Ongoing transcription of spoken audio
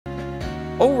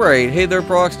Alright, hey there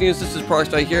Proxyians, this is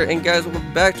Proxify here, and guys,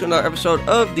 welcome back to another episode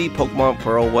of the Pokemon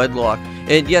Pearl Wedlocke.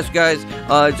 And yes guys,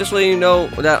 just letting you know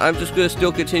that I'm just going to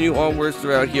still continue onwards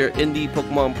throughout here in the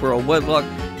Pokemon Pearl Wedlocke,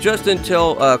 just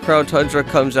until Crown Tundra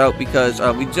comes out, because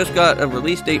we just got a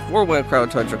release date for when Crown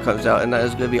Tundra comes out, and that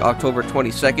is going to be October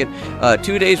 22nd,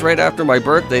 2 days right after my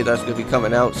birthday. That's going to be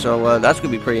coming out, so that's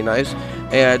going to be pretty nice.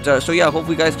 And so yeah,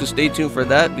 hopefully you guys can stay tuned for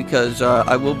that, because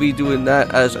I will be doing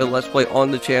that as a Let's Play on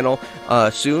the channel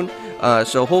soon.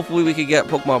 So hopefully we can get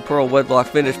Pokemon Pearl Wedlocke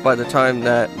finished by the time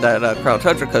that Crown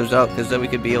Tundra comes out, because then we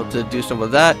can be able to do some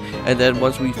of that, and then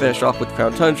once we finish off with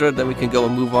Crown Tundra, then we can go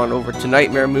and move on over to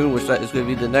Nightmare Moon, which that is going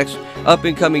to be the next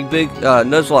up-and-coming big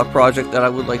Nuzlocke project that I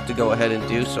would like to go ahead and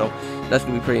do, so that's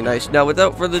going to be pretty nice. Now,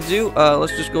 without further ado,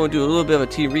 let's just go and do a little bit of a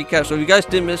team recap. So if you guys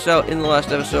did miss out in the last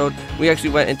episode, we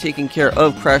actually went and taken care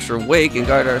of Crasher Wake and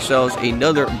got ourselves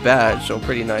another badge, so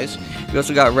pretty nice. We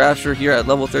also got Rapture here at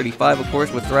level 35, of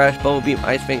course, with Thrash, Bubble Beam,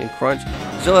 Ice Fang, and Crunch.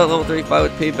 Still at level 35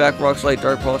 with Payback, Rock Slide,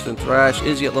 Dark Pulse, and Thrash.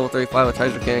 Izzy at level 35 with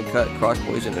Hydro Cannon, Cut, Cross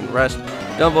Poison, and Rest.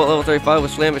 Dumbo at level 35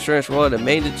 with Slam, Assurance, Roll, and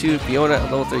Magnitude. Fiona at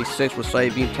level 36 with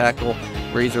Side Beam, Tackle,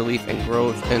 Razor Leaf, and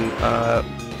Growth. And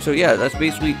so yeah, that's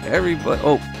basically everybody.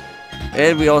 Oh,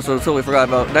 and we also totally forgot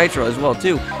about Nitro as well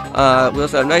too. We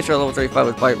also have Nitro at level 35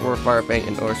 with Bite, Roar, Fire Fang,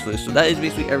 and North Sleuth. So that is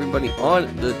basically everybody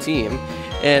on the team.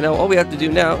 And now all we have to do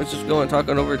now is just go and talk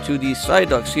on over to the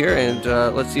Psyducks here, and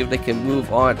let's see if they can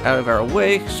move on out of our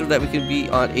way so that we can be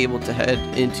able to head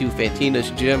into Fantina's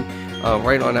gym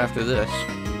right on after this.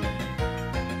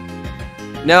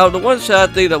 Now, the one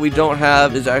sad thing that we don't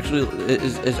have is actually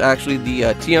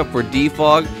the TM for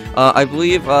Defog. I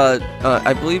believe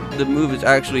the move is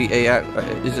actually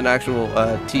an actual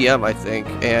TM, I think,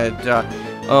 and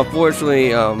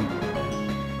unfortunately,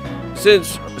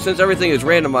 since everything is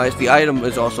randomized, the item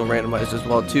is also randomized as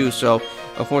well too. So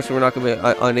unfortunately, we're not going to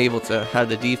be unable to have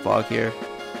the defog here.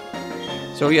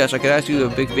 So yes, I could ask you a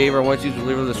big favor. I want you to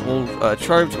deliver this old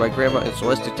charm to my grandma in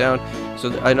Celestic Town.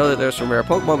 So I know that there's some rare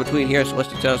Pokemon between here and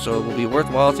Celestic Town, so it will be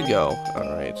worthwhile to go.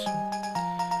 All right,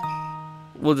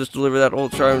 we'll just deliver that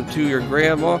old charm to your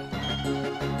grandma.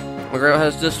 My grandma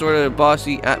has this sort of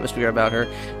bossy atmosphere about her,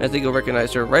 and I think you'll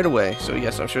recognize her right away. So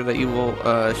yes, I'm sure that you will.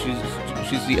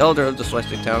 She's the elder of the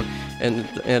Celestic Town, and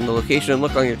the location and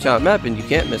look on your town map, and you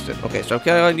can't miss it. Okay, so I'm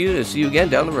counting on you to see you again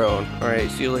down the road. All right,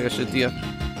 see you later, Cynthia.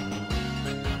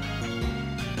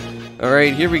 All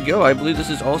right, here we go. I believe this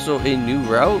is also a new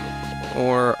route,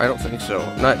 or I don't think so.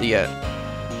 Not yet.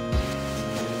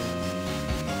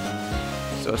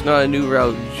 So it's not a new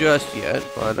route just yet,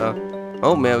 but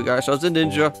oh man, we got ourselves a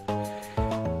ninja.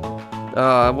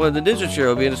 One of the ninja chair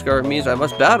will be discarded means I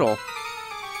must battle.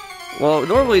 Well,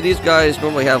 normally these guys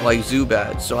normally have like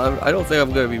Zubats, so I don't think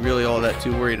I'm going to be really all that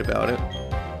too worried about it.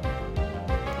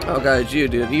 Oh, got a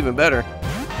Geodude, even better.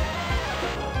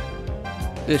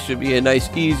 This should be a nice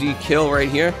easy kill right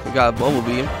here. We got a Bubble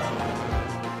Beam.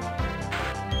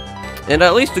 And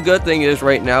at least the good thing is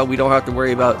right now we don't have to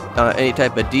worry about any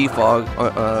type of defog,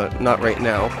 not right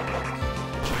now.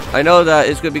 I know that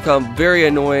it's going to become very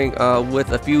annoying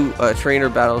with a few trainer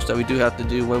battles that we do have to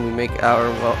do when we make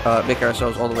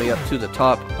ourselves all the way up to the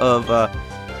top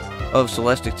of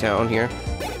Celestic Town here.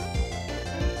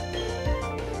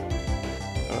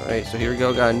 Alright, so here we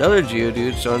go, got another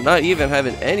Geodude, so not even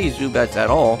having any Zubats at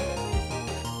all.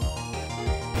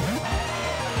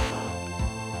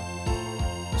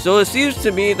 So it seems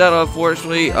to me that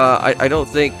unfortunately, I don't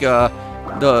think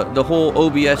the whole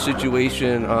OBS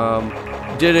situation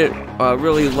didn't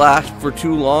really last for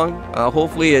too long.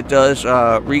 Hopefully it does.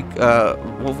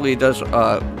 Hopefully it does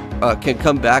can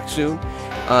come back soon,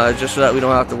 just so that we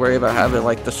don't have to worry about having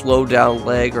like the slow down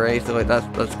leg or anything like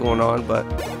that that's going on.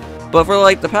 But for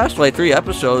like the past like 3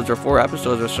 episodes or 4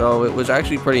 episodes or so, it was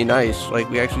actually pretty nice. Like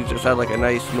we actually just had like a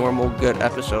nice normal good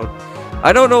episode.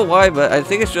 I don't know why, but I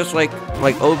think it's just like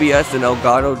OBS and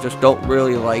Elgato just don't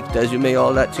really like Desume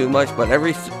all that too much. But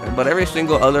every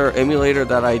single other emulator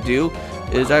that I do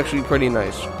is actually pretty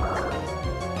nice.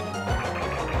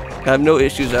 Have no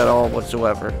issues at all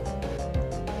whatsoever.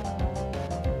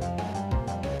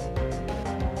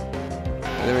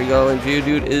 There we go, and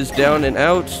Geodude is down and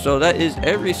out. So that is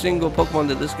every single Pokemon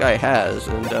that this guy has,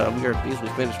 and we are basically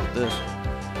finished with this.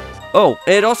 Oh,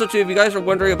 and also too, if you guys are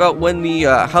wondering about when the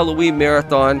Halloween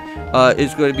Marathon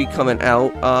is going to be coming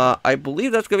out, I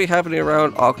believe that's going to be happening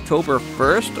around October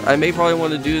 1st. I may probably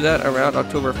want to do that around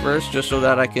October 1st, just so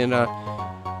that I can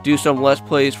do some Let's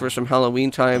Plays for some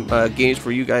Halloween time games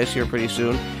for you guys here pretty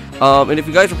soon. And if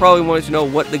you guys are probably wanting to know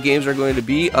what the games are going to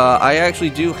be, I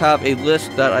actually do have a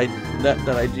list that I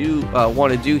do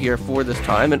want to do here for this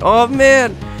time. And oh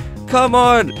man, come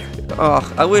on!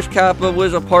 Oh, I wish Kappa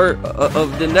was a part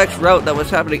of the next route that was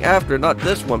happening after, not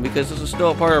this one, because this is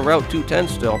still a part of Route 210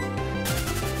 still.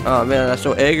 Oh man, that's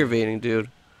so aggravating, dude.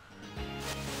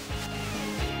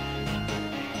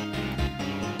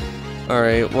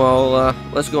 Alright, well,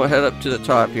 let's go ahead up to the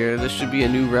top here. This should be a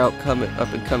new route coming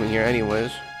up and coming here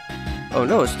anyways. Oh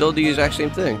no, it's still the exact same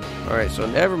thing. Alright, so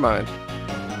never mind.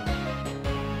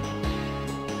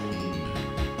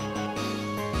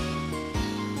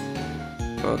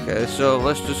 Okay, so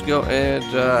let's just go and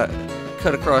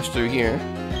cut across through here.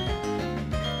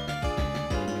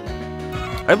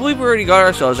 I believe we already got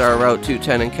ourselves our Route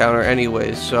 210 encounter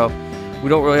anyways, so we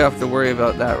don't really have to worry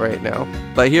about that right now.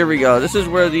 But here we go. This is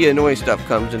where the annoying stuff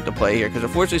comes into play here, because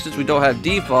unfortunately since we don't have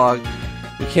defog,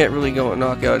 we can't really go and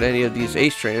knock out any of these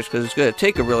ace trainers, because it's going to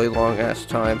take a really long ass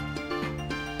time.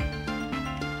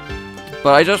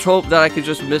 But I just hope that I could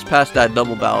just miss past that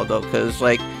double battle though, because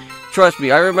like, trust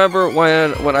me, I remember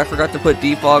when I forgot to put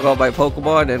defog on my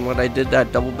Pokemon, and when I did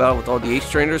that double battle with all the ace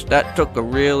trainers, that took a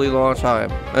really long time.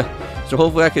 So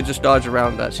hopefully I could just dodge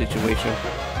around that situation.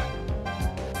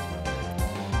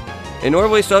 And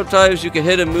normally sometimes you can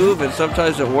hit a move and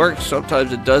sometimes it works,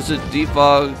 sometimes it doesn't.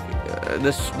 Defog,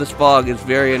 this fog is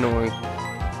very annoying.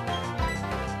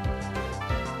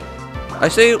 I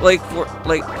say like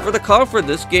for the con for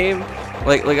this game,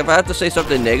 like if I have to say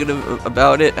something negative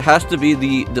about it, it has to be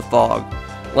the fog.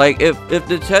 Like if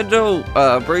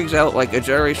Nintendo brings out like a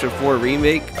Generation 4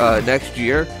 remake next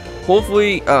year,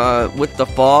 hopefully with the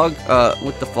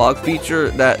fog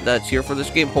feature that's here for this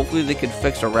game, hopefully they can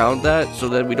fix around that, so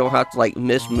then we don't have to like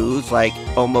miss moves like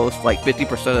almost like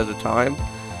 50% of the time.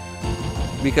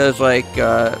 Because like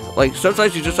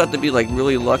sometimes you just have to be like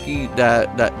really lucky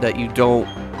that you don't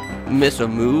miss a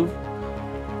move.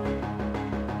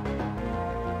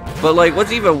 But like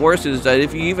what's even worse is that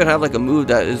if you even have like a move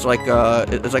that is like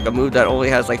it's like a move that only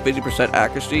has like 50%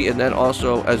 accuracy, and then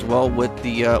also as well with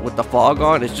the fog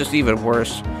on, it's just even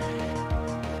worse.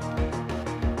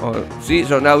 Oh, see,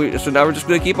 so now we're just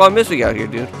gonna keep on missing out here,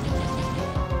 dude.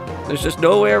 There's just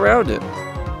no way around it.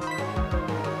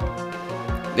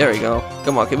 There we go.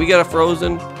 Come on, can we get a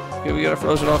frozen? Can we get a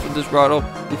frozen off of this grotto?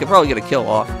 We could probably get a kill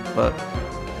off, but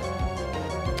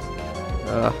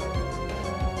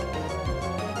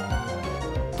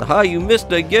aha, you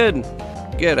missed again!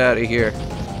 Get out of here.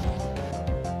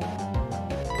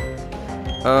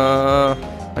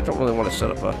 I don't really want to set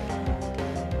up a...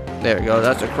 There we go,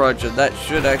 that's a crunch, and that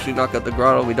should actually knock out the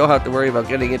grotto. We don't have to worry about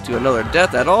getting into another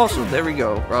death at all, so there we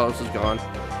go. Grotto's is gone.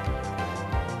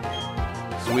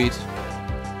 Sweet.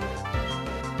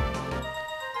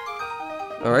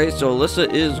 Alright, so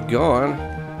Alyssa is gone.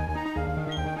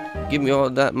 Give me all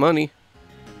of that money.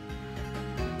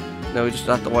 Now we just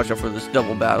have to watch out for this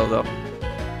double battle, though.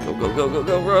 Go, go, go, go,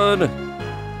 go, run!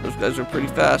 Those guys are pretty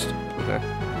fast. Okay.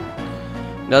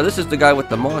 Now this is the guy with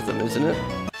the Mothim, isn't it?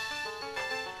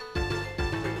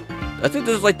 I think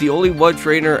this is like the only one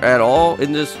trainer at all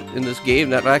in this game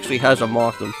that actually has a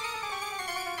Mothim.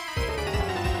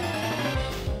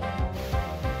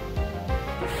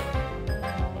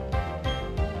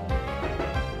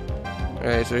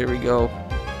 Alright, so here we go.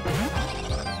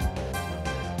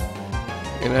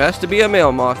 And it has to be a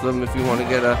male Mothim if you want to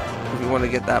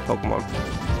get that Pokemon.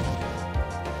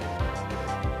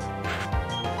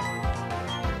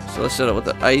 So let's set up with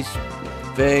the Ice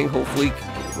Fang. Hopefully,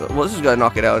 well, this is gonna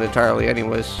knock it out entirely,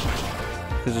 anyways,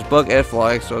 because it's Bug and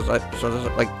Fly, so it's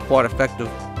like quite effective.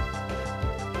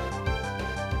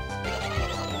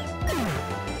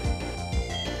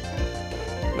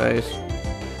 Nice.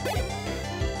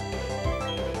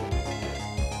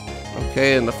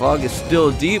 Okay, and the fog is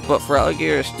still deep, but for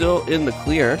Alligator is still in the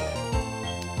clear.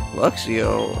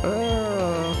 Luxio,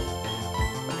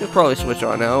 I could probably switch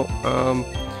on out.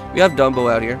 We have Dumbo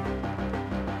out here.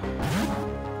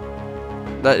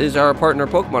 That is our partner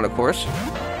Pokemon, of course.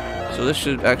 So this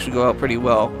should actually go out pretty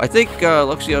well. I think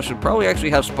Luxio should probably actually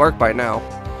have Spark by now,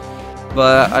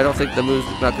 but I don't think the move's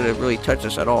not going to really touch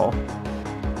us at all.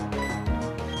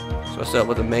 So I set up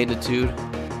with a Magnitude.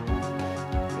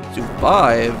 To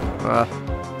 5.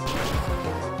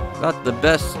 Not the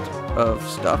best of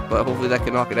stuff, but hopefully that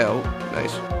can knock it out.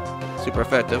 Nice. Super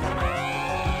effective.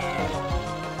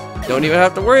 Don't even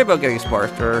have to worry about getting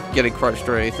sparked or getting crunched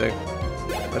or anything.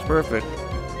 That's perfect.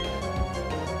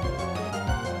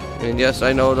 And yes,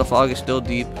 I know the fog is still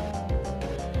deep.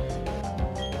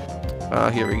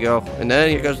 Here we go. And then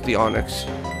here goes the Onyx.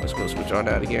 Let's go switch on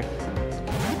out of here.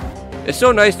 It's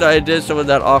so nice that I did some of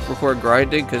that off-record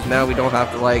grinding, because now we don't have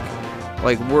to like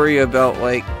worry about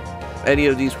like any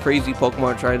of these crazy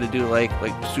Pokemon trying to do like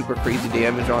super crazy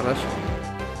damage on us.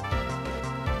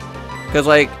 Because,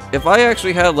 like, if I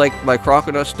actually had, like, my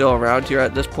Crocodile still around here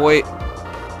at this point,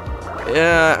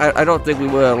 yeah, I don't think we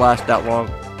would have lasted that long.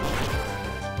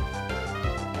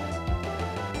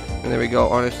 And there we go,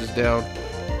 Honest is down.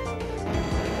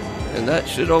 And that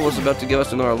should almost about to give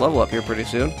us another level up here pretty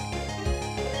soon.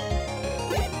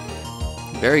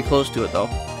 Very close to it, though.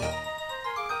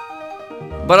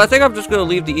 But I think I'm just going to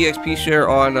leave the EXP share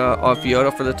on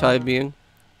Fiona for the time being.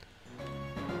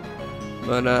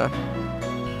 But, there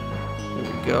we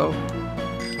go.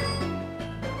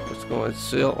 Let's go and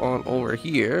sail on over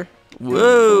here.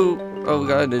 Whoa! Oh, we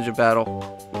got a ninja battle.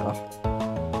 Oh.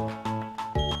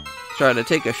 Trying to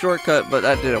take a shortcut, but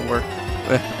that didn't work.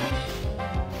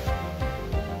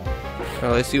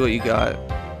 Oh, let's see what you got.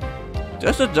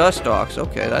 Just a Dustox.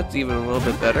 Okay, that's even a little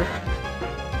bit better.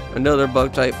 Another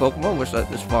bug-type Pokemon, which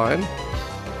that is fine.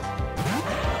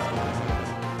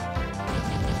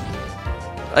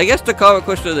 I guess the common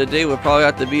question of the day would probably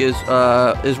have to be is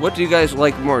what do you guys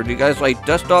like more? Do you guys like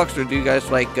Dustox or do you guys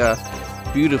like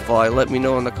Beautify? Let me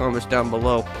know in the comments down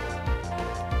below.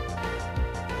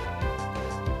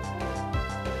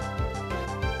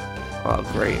 Oh,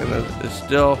 great. And it's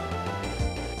still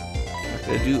not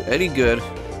going to do any good.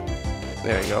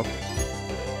 There you go.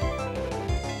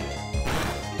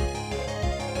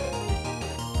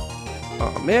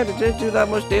 Oh, man, it didn't do that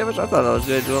much damage? I thought I was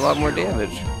going to do a lot more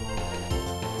damage.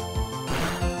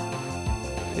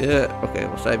 Yeah, okay,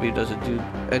 well, Side View doesn't do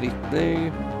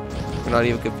anything. We're not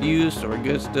even confused, so we're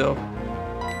good still.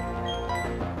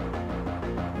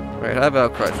 Alright, how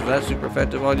about Crush? Is that super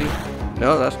effective on you?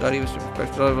 No, that's not even super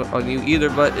effective on you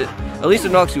either, but at least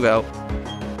it knocks you out.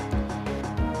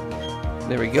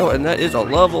 There we go, and that is a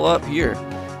level up here.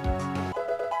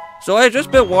 So I've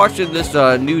just been watching this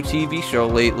new TV show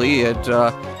lately, and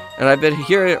I've been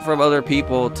hearing it from other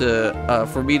people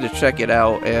for me to check it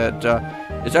out, and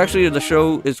it's actually, the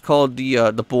show is called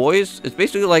The Boys. It's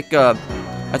basically like,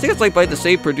 I think it's like by the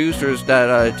same producers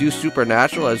that do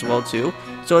Supernatural as well too.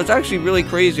 So it's actually really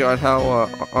crazy on how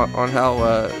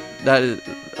that is,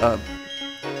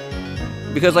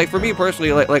 because like for me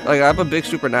personally, like I'm a big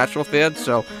Supernatural fan,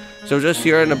 so just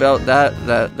hearing about that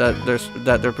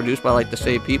they're produced by like the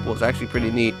same people is actually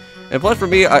pretty neat. And plus for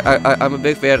me, I'm a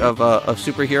big fan of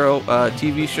superhero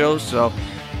TV shows, so.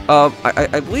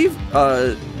 I believe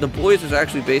The Boys is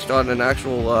actually based on an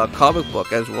actual comic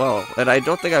book as well, and I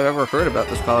don't think I've ever heard about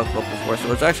this comic book before,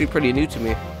 so it's actually pretty new to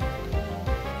me.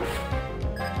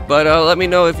 But let me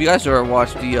know if you guys ever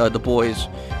watched The Boys.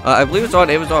 I believe it's on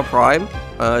Amazon Prime,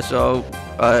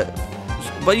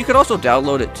 but you can also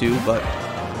download it too, but...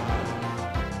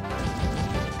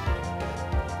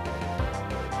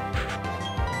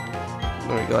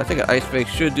 There we go, I think an Ice Fang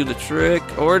should do the trick,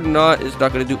 or not, it's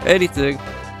not going to do anything.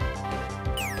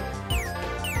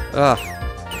 Ah.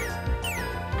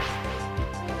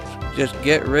 Just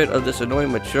get rid of this annoying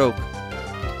Machoke.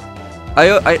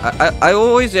 I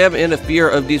always am in a fear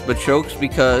of these Machokes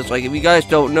because, like, if you guys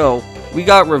don't know, we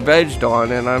got revenged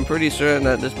on, and I'm pretty certain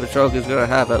that this Machoke is gonna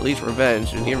have at least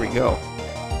revenge, and here we go.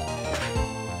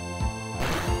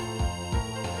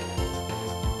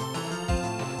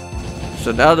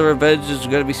 So now the revenge is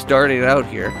gonna be starting out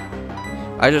here.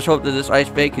 I just hope that this Ice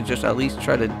Fang can just at least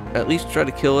try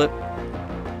to kill it.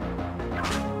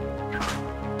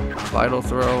 Vital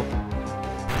Throw.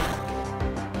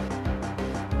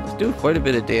 It's doing quite a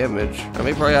bit of damage. I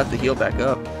may probably have to heal back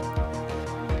up.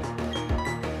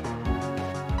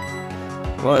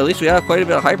 Well, at least we have quite a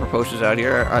bit of Hyper Potions out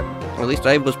here. Or at least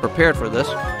I was prepared for this.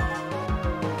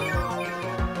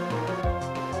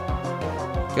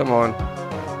 Come on.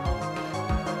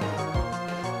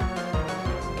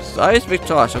 Seismic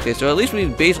Toss. Okay, so at least we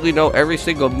basically know every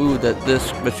single move that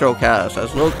this Machoke has. It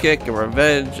has Low Kick and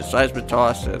Revenge, and Seismic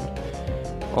Toss, and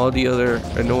all the other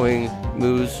annoying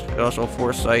moves, and also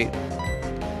Foresight.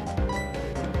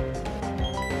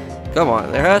 Come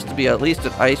on, there has to be at least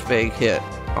an Ice Fang hit.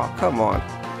 Oh, come on.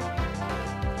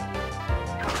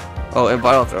 Oh, and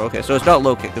Vital Throw. Okay, so it's not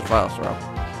Low Kick, it's Vital Throw.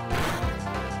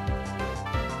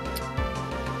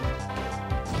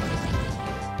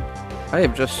 I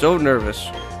am just so nervous.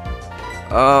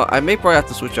 I may probably have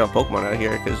to switch out Pokemon out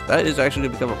here, because that is actually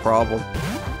going to become a problem.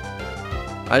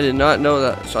 I did not know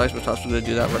that Seismic Toss was going to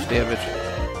do that much damage.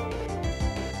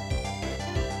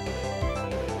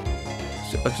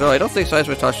 So I don't think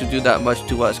Seismic Toss should do that much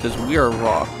to us, because we are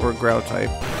Rock, we're Ground type.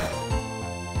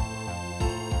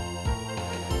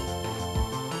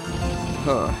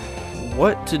 Huh.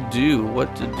 What to do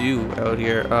out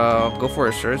here? Go for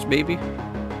Assurance maybe?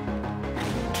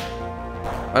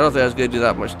 I don't think I was going to do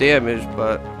that much damage,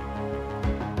 but...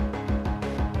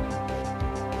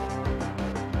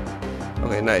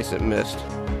 Okay, nice, it missed.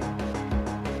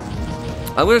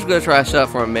 I'm just gonna try to set up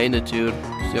for a magnitude.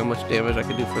 See how much damage I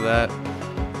can do for that.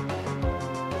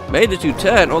 Magnitude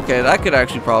 10. Okay, that could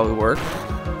actually probably work.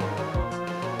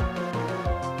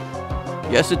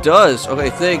 Yes, it does.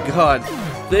 Okay, thank God.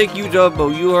 Thank you, Jumbo.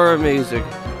 You are amazing.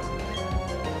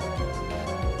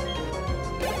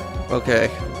 Okay.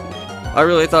 I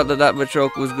really thought that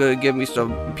Machoke was gonna give me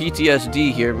some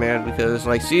PTSD here, man, because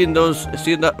like seeing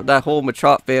that whole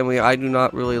Machop family, I do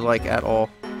not really like at all.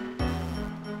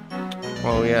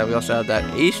 Oh yeah, we also have that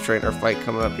Ace Trainer fight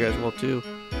coming up here as well too.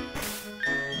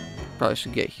 Probably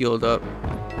should get healed up.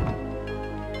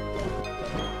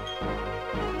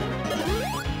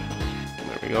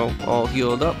 There we go, all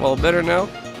healed up, all better now.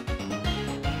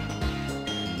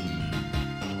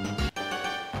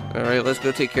 Alright, let's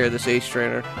go take care of this Ace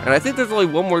Trainer. And I think there's only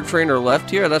one more trainer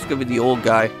left here, and that's going to be the old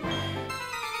guy.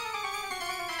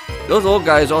 Those old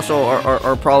guys also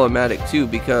are problematic too,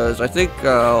 because I think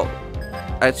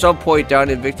at some point down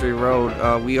in Victory Road,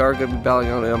 we are going to be battling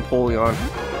on Empoleon.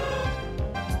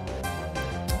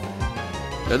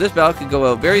 Now this battle could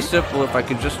go out very simple if I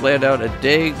could just land out a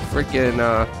dang freaking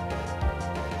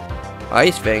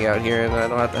Ice Fang out here, and I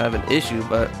don't have to have an issue,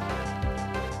 but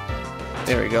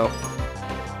there we go.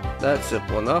 That's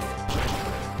simple enough.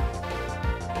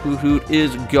 Hoot Hoot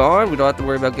is gone. We don't have to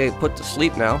worry about getting put to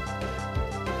sleep now.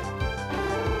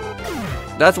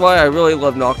 That's why I really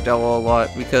love Noctowl a lot,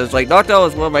 because like Noctowl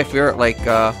is one of my favorite like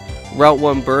Route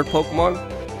 1 bird Pokemon,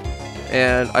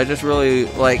 and I just really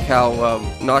like how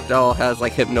Noctowl has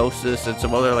like Hypnosis and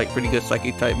some other like pretty good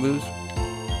Psychic type moves.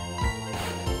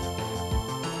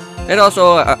 And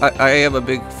also I am a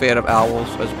big fan of owls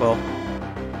as well.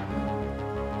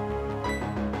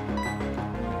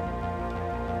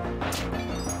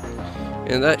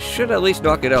 And that should at least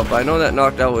knock it out, but I know that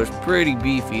Noctowl was pretty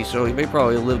beefy, so he may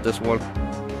probably live this one.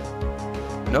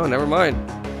 No, never mind.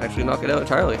 Actually knock it out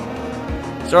entirely.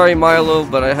 Sorry, Milo,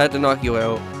 but I had to knock you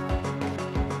out.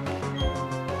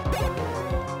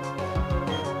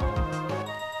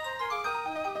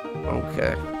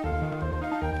 Okay.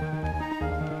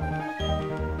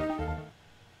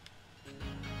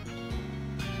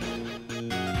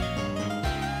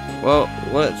 Well,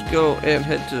 let's go and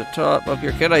head to the top up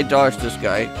here. Can I dodge this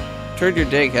guy? Turn your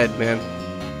dang head, man.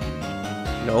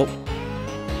 Nope.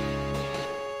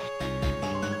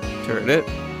 Turn it.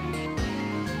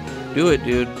 Do it,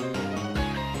 dude.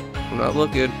 I'm not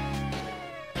looking.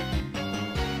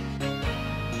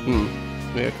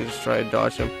 Maybe I could just try and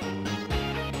dodge him.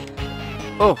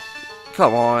 Oh,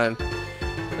 come on.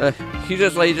 He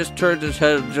just turned his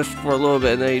head just for a little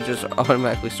bit, and then he just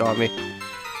automatically saw me.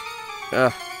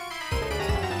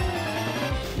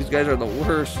 These guys are the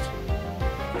worst.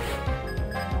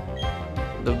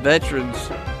 The veterans.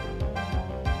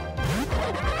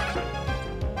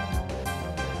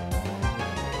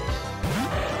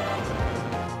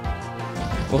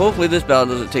 Well, hopefully this battle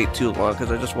doesn't take too long,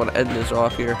 because I just want to end this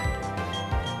off here.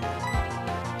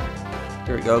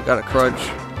 Here we go, got a crunch.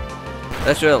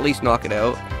 That should at least knock it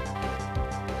out.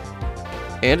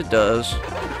 And it does.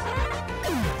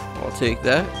 I'll take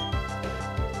that.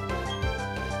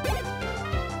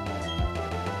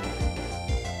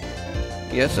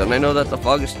 Yes, and I know that the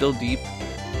fog is still deep.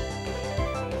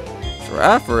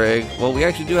 Giraffe Rig? Well, we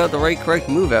actually do have the correct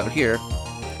move out here.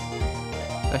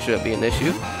 That shouldn't be an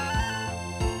issue.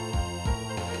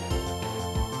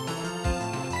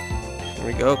 There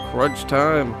we go, crunch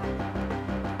time.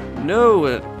 No,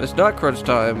 it's not crunch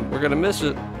time. We're gonna miss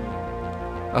it.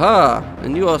 Aha!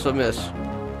 And you also miss.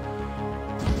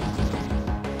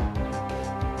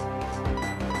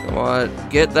 Come on,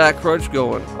 get that crunch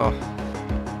going. Oh,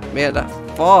 man, that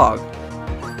fog.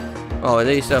 Oh, and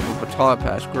they used to have a baton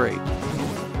pass. Great.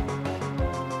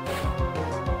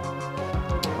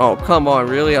 Oh, come on,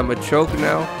 really? I'm a choke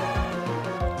now?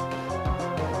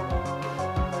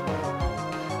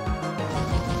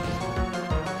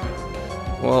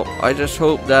 Well, I just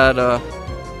hope that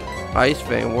Ice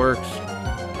Fang works.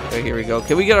 Okay, here we go.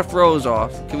 Can we get a froze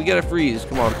off? Can we get a freeze?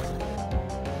 Come on.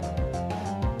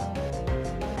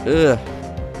 Ugh.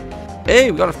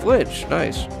 Hey, we got a flinch.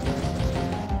 Nice.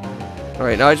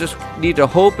 Alright, now I just need to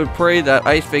hope and pray that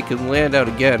Ice Fang can land out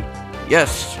again.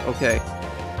 Yes! Okay.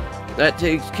 That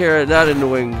takes care of that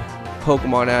annoying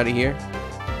Pokemon out of here.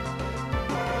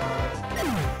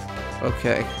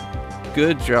 Okay.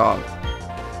 Good job.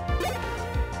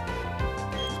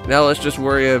 Now let's just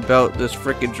worry about this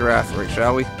frickin' Giraffe Rig,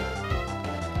 shall we?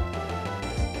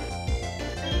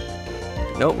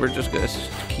 Nope, we're just gonna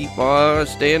keep on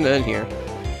staying in here.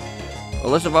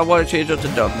 Unless if I want to change up to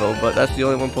Dumbo, but that's the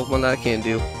only one Pokemon that I can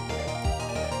do.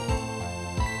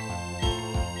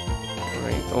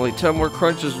 Alright, only 10 more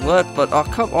crunches left, but oh,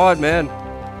 come on, man.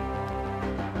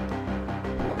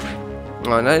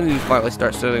 Oh, and I need to finally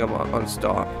start setting them on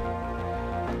stop.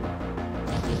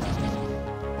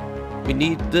 We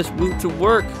need this move to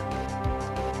work.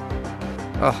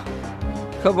 Oh,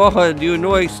 come on, you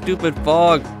annoying stupid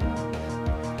fog.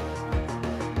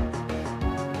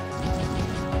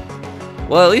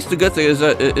 Well, at least the good thing is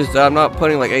that I'm not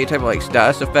putting like any type of like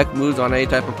status effect moves on any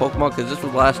type of Pokemon, because this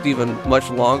would last even much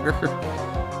longer.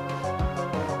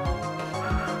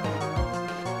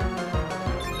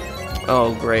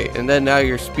 Oh, great. And then now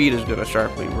your speed is going to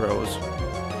sharply rose.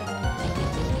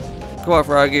 Come on,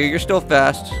 Froggy. You're still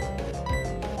fast.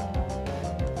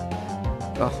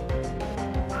 Oh.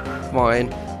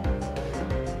 Fine.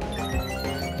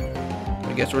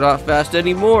 I guess we're not fast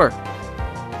anymore.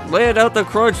 Land out the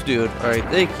crunch, dude. Alright,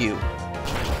 thank you.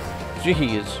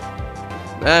 Jeez.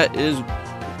 That is...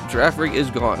 Draft Rig is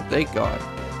gone. Thank God.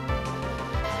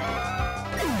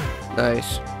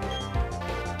 Nice.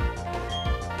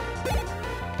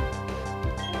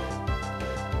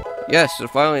 Yes, so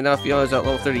finally now Fiona's at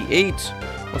level 38.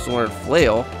 Wants to learn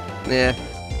Flail. Nah.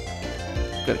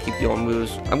 Gotta keep the old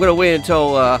moves. I'm gonna wait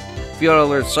until Fiona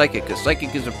learns Psychic, because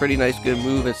Psychic is a pretty nice good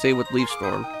move, and same with Leaf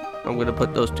Storm. I'm gonna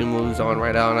put those two moves on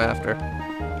right out after.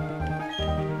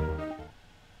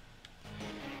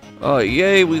 Oh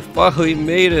yay, we finally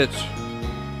made it!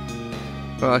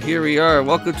 Here we are.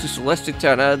 Welcome to Celestic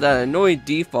Town out of that annoying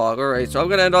defog. Alright, so I'm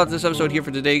going to end off this episode here for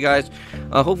today, guys.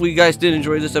 Hopefully you guys did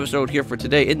enjoy this episode here for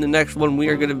today. In the next one, we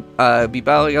are going to be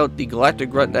battling out the Galactic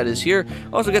Grunt that is here.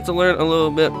 Also get to learn a little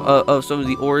bit of some of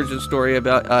the origin story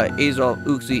about Azov,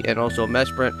 Uxie, and also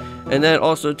Mesprint. And then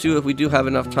also, too, if we do have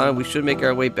enough time, we should make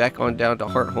our way back on down to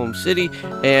Hearthome City.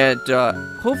 And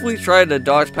hopefully try to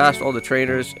dodge past all the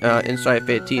trainers inside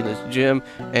Fantina's gym.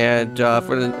 And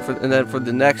then for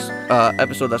the next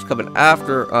episode that's coming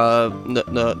after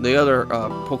the other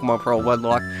Pokemon Pearl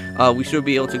Wedlocke, we should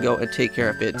be able to go and take care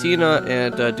of Fantina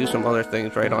and do some other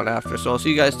things right on after. So I'll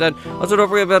see you guys then. Also, don't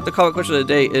forget about the comment question of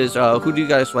the day is who do you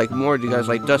guys like more? Do you guys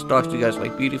like Dustox? Do you guys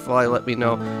like Beautifly? Let me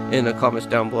know in the comments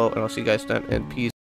down below, and I'll see you guys then, and peace.